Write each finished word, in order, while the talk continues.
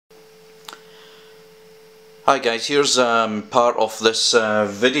Hi guys, here's part of this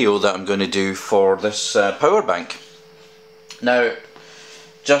video that I'm going to do for this power bank. Now,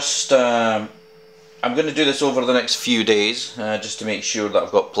 I'm going to do this over the next few days just to make sure that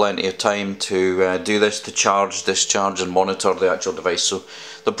I've got plenty of time to do this, to charge, discharge and monitor the actual device. So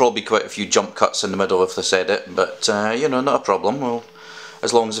there'll probably be quite a few jump cuts in the middle of this edit, but you know, not a problem. Well,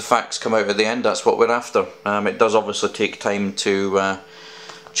 as long as the facts come out at the end, that's what we're after. It does obviously take time to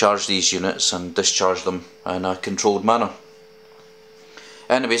charge these units and discharge them in a controlled manner.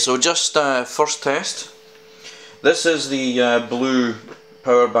 Anyway, so just first test. This is the blue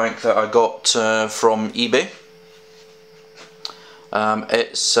power bank that I got from eBay.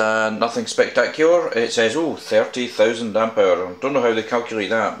 It's nothing spectacular. It says, oh, 30,000 amp hour. I don't know how they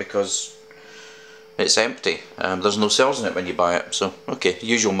calculate that because it's empty. There's no cells in it when you buy it. So, okay,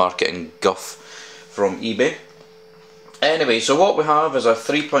 usual marketing guff from eBay. Anyway, so what we have is a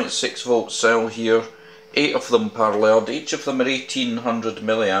 3.6 volt cell here, 8 of them paralleled. Each of them are 1800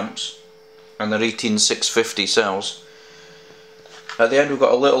 milliamps and they're 18650 cells. At the end we've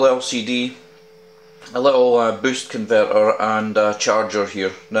got a little LCD, a little boost converter and a charger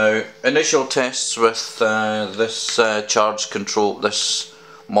here. Now, initial tests with this charge control, this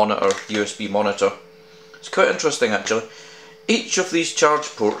monitor, USB monitor, it's quite interesting actually. Each of these charge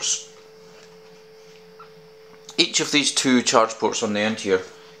ports, each of these two charge ports on the end here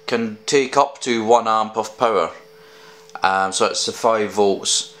can take up to 1 amp of power. So it's the 5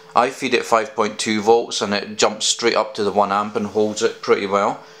 volts. I feed it 5.2 volts and it jumps straight up to the 1 amp and holds it pretty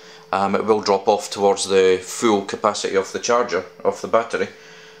well. It will drop off towards the full capacity of the charger, of the battery.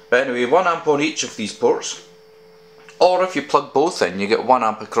 But anyway, 1 amp on each of these ports. Or if you plug both in, you get 1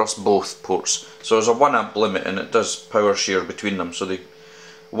 amp across both ports. So there's a 1 amp limit and it does power share between them. So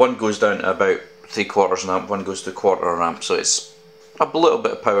one goes down to about 3/4 amp, one goes to 1/4 amp, so it's a little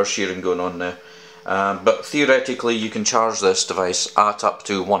bit of power sharing going on there. But theoretically you can charge this device at up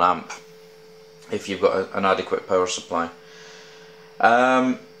to 1 amp if you've got an adequate power supply.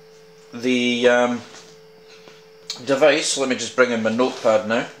 The device, let me just bring in my notepad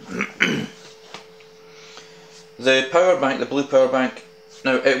now. The power bank, the blue power bank,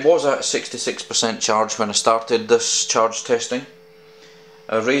 now it was at 66% charge when I started this charge testing.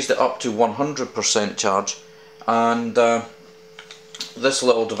 I raised it up to 100% charge, and this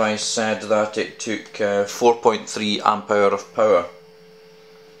little device said that it took 4.3 amp hour of power,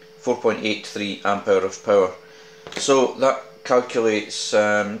 4.83 amp hour of power. So that calculates, you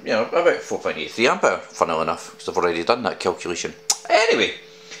know, about 4.83 amp hour. Funnily enough, because I've already done that calculation. Anyway,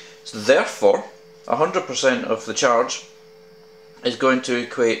 so therefore, 100% of the charge is going to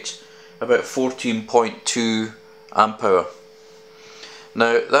equate about 14.2 amp hour.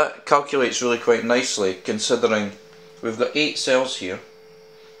 Now that calculates really quite nicely considering we've got 8 cells here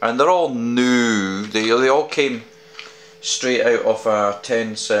and they're all new. They all came straight out of a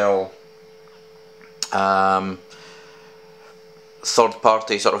 10 cell third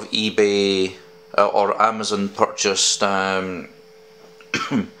party sort of eBay or Amazon purchased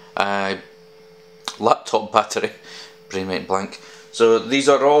laptop battery. Brain went blank. So these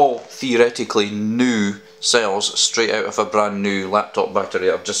are all theoretically new cells straight out of a brand new laptop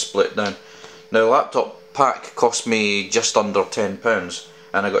battery I've just split down. Now the laptop pack cost me just under £10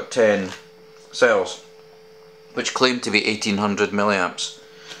 and I got 10 cells which claim to be 1800 milliamps.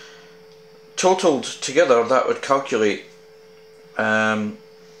 Totaled together that would calculate the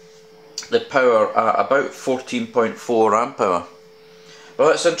power at about 14.4 amp hour. Well,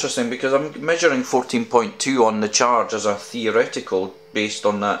 that's interesting because I'm measuring 14.2 on the charge as a theoretical based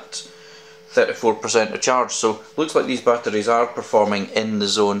on that 34% of charge, so looks like these batteries are performing in the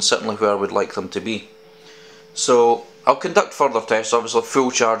zone, certainly where I would like them to be. So I'll conduct further tests, obviously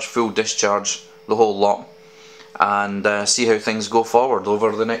full charge, full discharge, the whole lot, and see how things go forward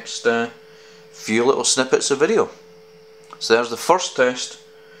over the next few little snippets of video. So there's the first test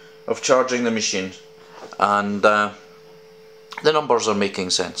of charging the machine, and the numbers are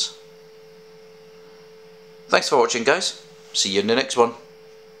making sense. Thanks for watching guys, see you in the next one.